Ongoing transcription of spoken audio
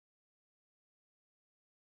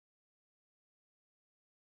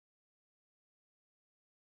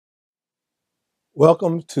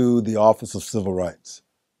Welcome to the Office of Civil Rights,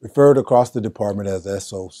 referred across the department as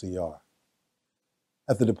SOCR.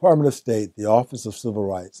 At the Department of State, the Office of Civil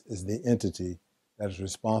Rights is the entity that is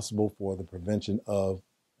responsible for the prevention of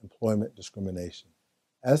employment discrimination.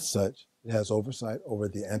 As such, it has oversight over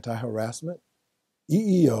the anti-harassment,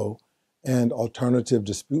 EEO, and alternative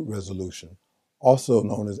dispute resolution, also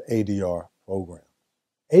known as ADR program.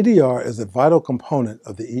 ADR is a vital component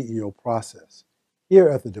of the EEO process. Here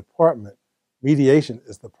at the department, mediation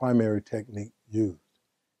is the primary technique used.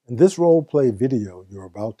 In this role-play video you're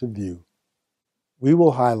about to view, we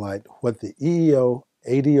will highlight what the EEO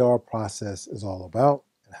ADR process is all about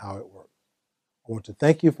and how it works. I want to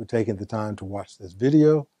thank you for taking the time to watch this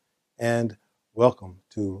video, and welcome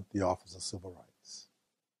to the Office of Civil Rights.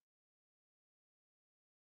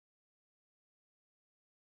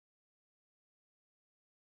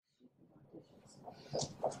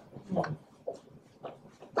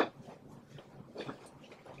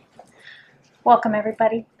 Welcome,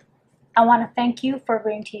 everybody. I want to thank you for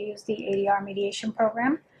agreeing to use the ADR mediation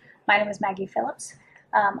program. My name is Maggie Phillips.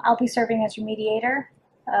 I'll be serving as your mediator.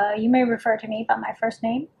 You may refer to me by my first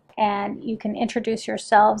name, and you can introduce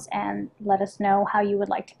yourselves and let us know how you would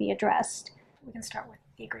like to be addressed. We can start with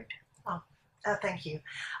the aggrieved. Thank you.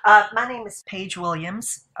 My name is Paige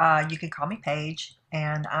Williams. You can call me Paige,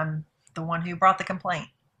 and I'm the one who brought the complaint.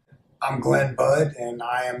 I'm Glenn Budd, and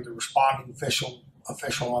I am the responding official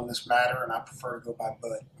on this matter, and I prefer to go by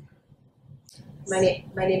Bud. My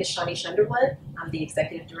name is Shawnee Shunderwood. I'm the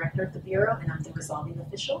Executive Director of the Bureau, and I'm the resolving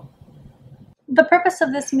official. The purpose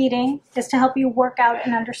of this meeting is to help you work out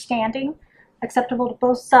an understanding acceptable to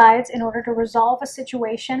both sides in order to resolve a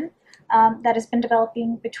situation that has been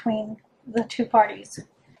developing between the two parties.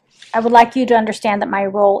 I would like you to understand that my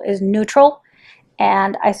role is neutral,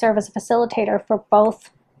 and I serve as a facilitator for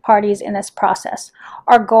both parties in this process.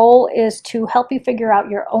 Our goal is to help you figure out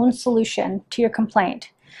your own solution to your complaint.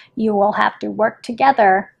 You will have to work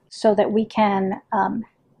together so that we can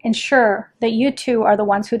ensure that you two are the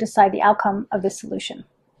ones who decide the outcome of the solution.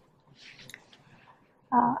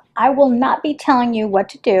 I will not be telling you what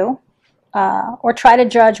to do or try to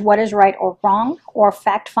judge what is right or wrong or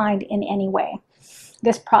fact find in any way.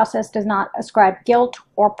 This process does not ascribe guilt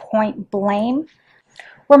or point blame.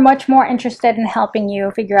 We're much more interested in helping you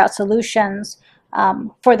figure out solutions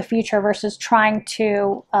for the future versus trying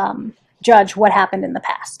to judge what happened in the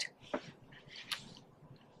past.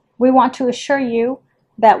 We want to assure you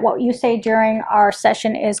that what you say during our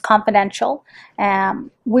session is confidential.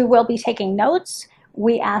 We will be taking notes.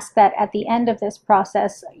 We ask that at the end of this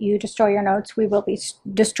process, you destroy your notes. We will be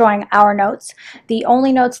destroying our notes. The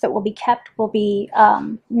only notes that will be kept will be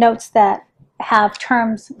notes that have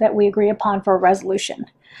terms that we agree upon for a resolution.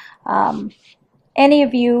 Any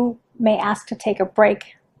of you may ask to take a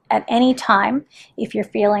break at any time if you're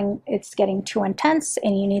feeling it's getting too intense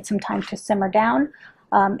and you need some time to simmer down.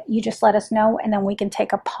 You just let us know, and then we can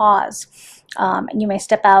take a pause. And you may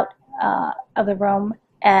step out of the room,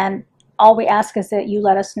 and all we ask is that you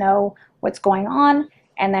let us know what's going on,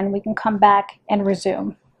 and then we can come back and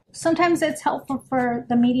resume. Sometimes it's helpful for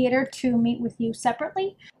the mediator to meet with you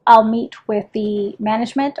separately. I'll meet with the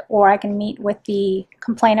management, or I can meet with the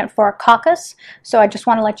complainant for a caucus. So I just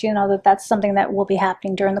want to let you know that that's something that will be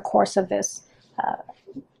happening during the course of this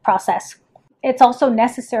process. It's also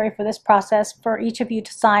necessary for this process for each of you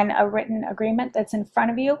to sign a written agreement that's in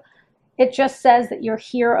front of you. It just says that you're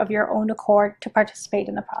here of your own accord to participate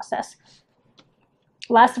in the process.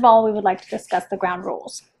 Last of all, we would like to discuss the ground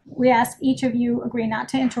rules. We ask each of you agree not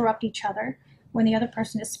to interrupt each other when the other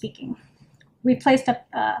person is speaking. We placed a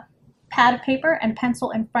pad of paper and pencil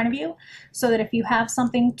in front of you so that if you have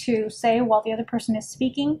something to say while the other person is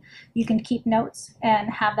speaking, you can keep notes and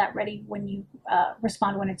have that ready when you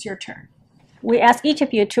respond when it's your turn. We ask each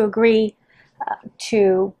of you to agree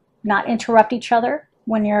to not interrupt each other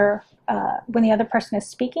when the other person is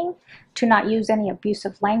speaking, to not use any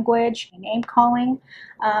abusive language, name calling.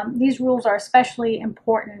 These rules are especially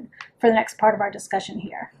important for the next part of our discussion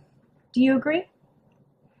here. Do you agree?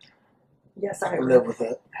 Yes, I I agree. live with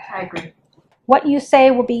it. I agree. What you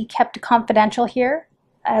say will be kept confidential here.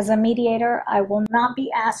 As a mediator, I will not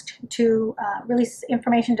be asked to release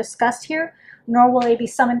information discussed here, nor will they be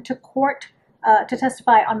summoned to court to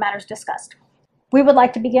testify on matters discussed. We would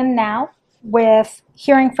like to begin now with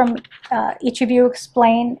hearing from each of you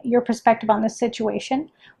explain your perspective on this situation.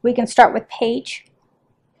 We can start with Paige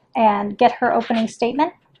and get her opening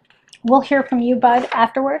statement. We'll hear from you, Bud,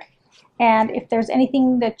 afterward. And if there's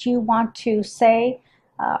anything that you want to say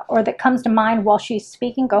or that comes to mind while she's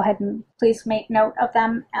speaking, go ahead and please make note of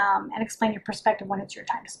them and explain your perspective when it's your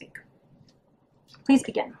time to speak. Please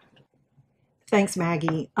begin. Thanks,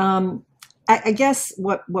 Maggie. I guess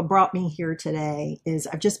what brought me here today is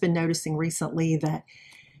I've just been noticing recently that,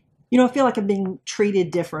 I feel like I'm being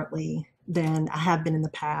treated differently than I have been in the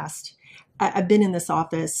past. I've been in this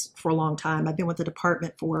office for a long time. I've been with the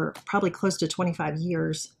department for probably close to 25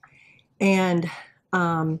 years. And,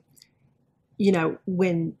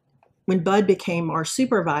 when Bud became our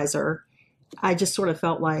supervisor, I just sort of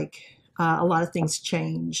felt like a lot of things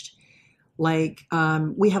changed. Like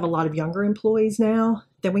we have a lot of younger employees now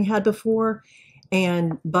than we had before.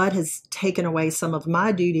 And Bud has taken away some of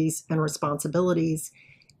my duties and responsibilities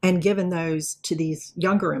and given those to these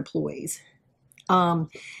younger employees. And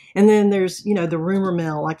then there's, the rumor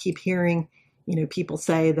mill. I keep hearing, people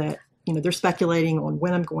say that, they're speculating on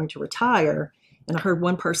when I'm going to retire. And I heard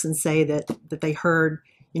one person say that they heard,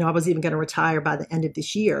 I was even going to retire by the end of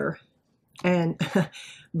this year. And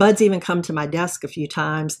Bud's even come to my desk a few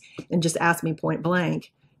times and just asked me point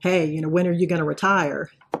blank, hey, when are you going to retire?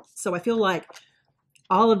 So I feel like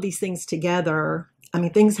all of these things together,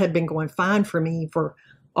 things had been going fine for me for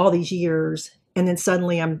all these years. And then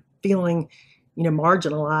suddenly I'm feeling,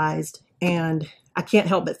 marginalized. And I can't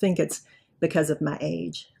help but think it's because of my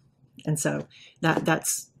age. And so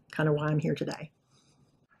that's kind of why I'm here today.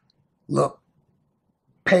 Look,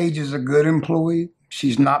 Paige is a good employee.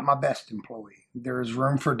 She's not my best employee. There is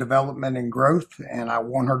room for development and growth, and I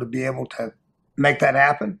want her to be able to make that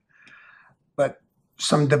happen. But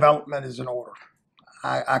some development is in order.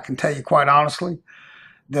 I can tell you quite honestly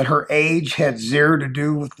that her age had zero to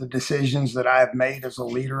do with the decisions that I have made as a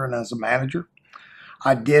leader and as a manager.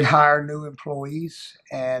 I did hire new employees,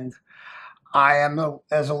 and I am,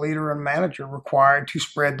 as a leader and manager, required to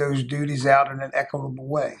spread those duties out in an equitable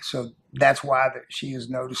way. So that's why that she has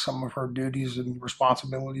noticed some of her duties and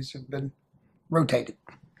responsibilities have been rotated.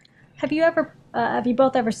 Have you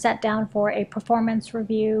both ever sat down for a performance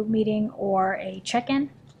review meeting or a check-in?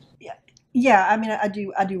 Yeah. I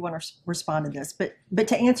do want to respond to this, but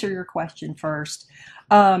to answer your question first,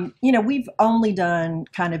 we've only done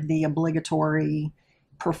kind of the obligatory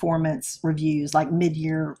performance reviews, like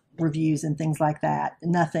mid-year reviews and things like that.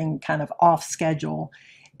 Nothing kind of off schedule.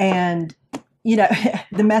 And,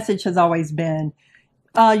 the message has always been,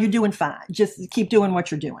 you're doing fine. Just keep doing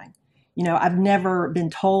what you're doing. I've never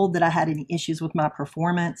been told that I had any issues with my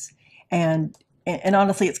performance. And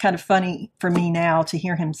honestly, it's kind of funny for me now to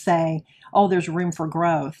hear him say, oh, there's room for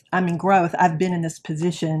growth. Growth. I've been in this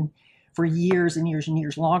position for years and years and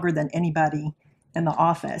years, longer than anybody in the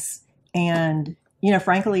office. And,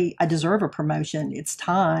 frankly, I deserve a promotion. It's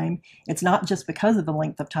time. It's not just because of the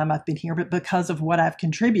length of time I've been here, but because of what I've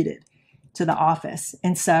contributed to the office.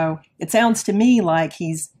 And so it sounds to me like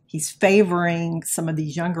he's favoring some of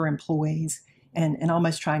these younger employees and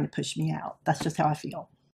almost trying to push me out. That's just how I feel.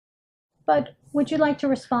 But would you like to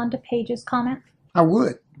respond to Paige's comment? I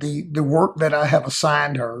would. The work that I have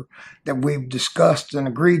assigned her, that we've discussed and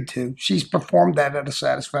agreed to, she's performed that at a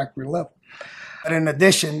satisfactory level. But in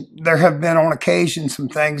addition, there have been on occasion some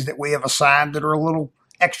things that we have assigned that are a little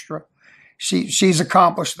extra. She's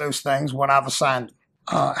accomplished those things when I've assigned them.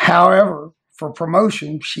 However, for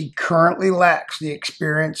promotion, she currently lacks the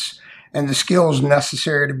experience and the skills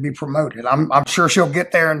necessary to be promoted. I'm sure she'll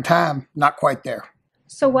get there in time, not quite there.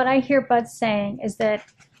 So what I hear Bud saying is that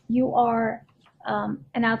you are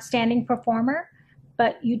an outstanding performer,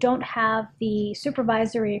 but you don't have the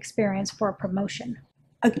supervisory experience for a promotion.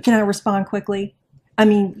 Can I respond quickly?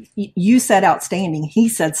 You said outstanding. He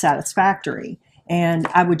said satisfactory. And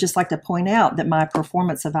I would just like to point out that my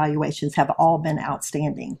performance evaluations have all been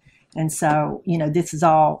outstanding. And so, this is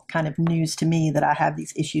all kind of news to me that I have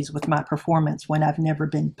these issues with my performance when I've never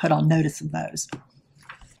been put on notice of those.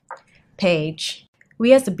 Paige,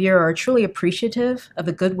 we as the Bureau are truly appreciative of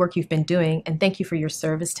the good work you've been doing, and thank you for your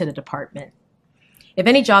service to the department. If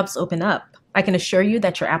any jobs open up, I can assure you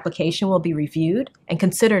that your application will be reviewed and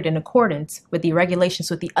considered in accordance with the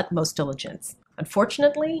regulations with the utmost diligence.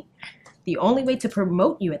 Unfortunately, the only way to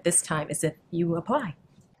promote you at this time is if you apply.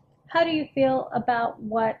 How do you feel about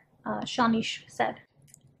what Shanish said?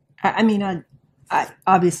 I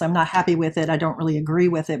obviously I'm not happy with it. I don't really agree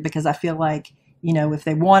with it because I feel like, if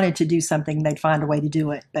they wanted to do something, they'd find a way to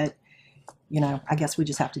do it. But, I guess we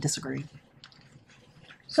just have to disagree.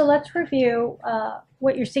 So let's review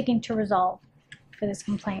what you're seeking to resolve for this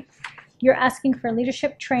complaint. You're asking for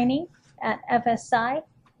leadership training at FSI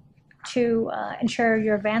to ensure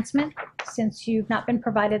your advancement, since you've not been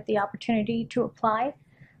provided the opportunity to apply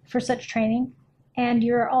for such training, and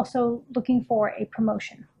you're also looking for a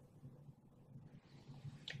promotion.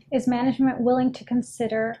 Is management willing to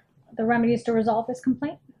consider the remedies to resolve this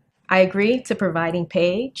complaint? I agree to providing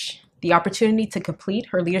Paige the opportunity to complete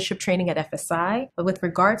her leadership training at FSI. But with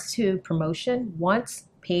regards to promotion, once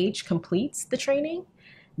Paige completes the training,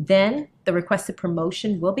 then the requested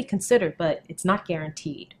promotion will be considered, but it's not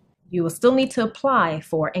guaranteed. You will still need to apply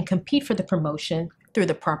for and compete for the promotion through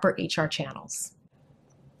the proper HR channels.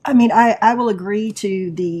 I mean, I will agree to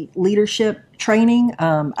the leadership training.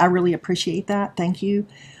 I really appreciate that. Thank you.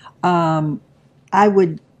 I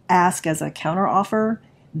would ask as a counteroffer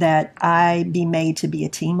that I be made to be a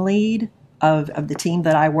team lead of the team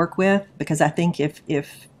that I work with, because I think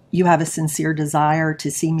if you have a sincere desire to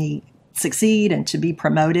see me succeed and to be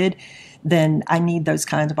promoted, then I need those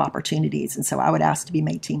kinds of opportunities. And so I would ask to be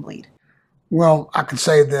made team lead. Well, I could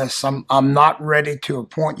say this. I'm not ready to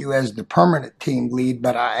appoint you as the permanent team lead,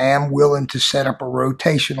 but I am willing to set up a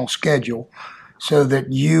rotational schedule so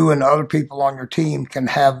that you and other people on your team can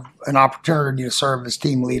have an opportunity to serve as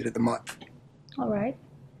team lead of the month. All right.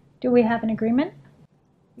 Do we have an agreement?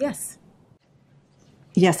 Yes.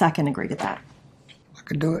 Yes, I can agree to that. I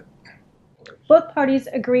could do it. Both parties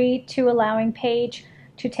agree to allowing Paige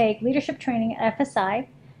to take leadership training at FSI.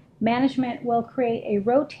 Management will create a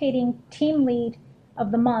rotating team lead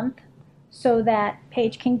of the month so that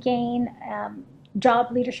Paige can gain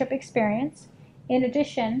job leadership experience. In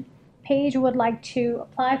addition, Paige would like to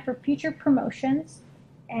apply for future promotions,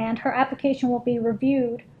 and her application will be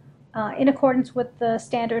reviewed in accordance with the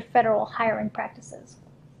standard federal hiring practices.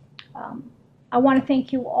 I want to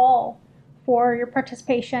thank you all for your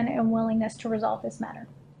participation and willingness to resolve this matter.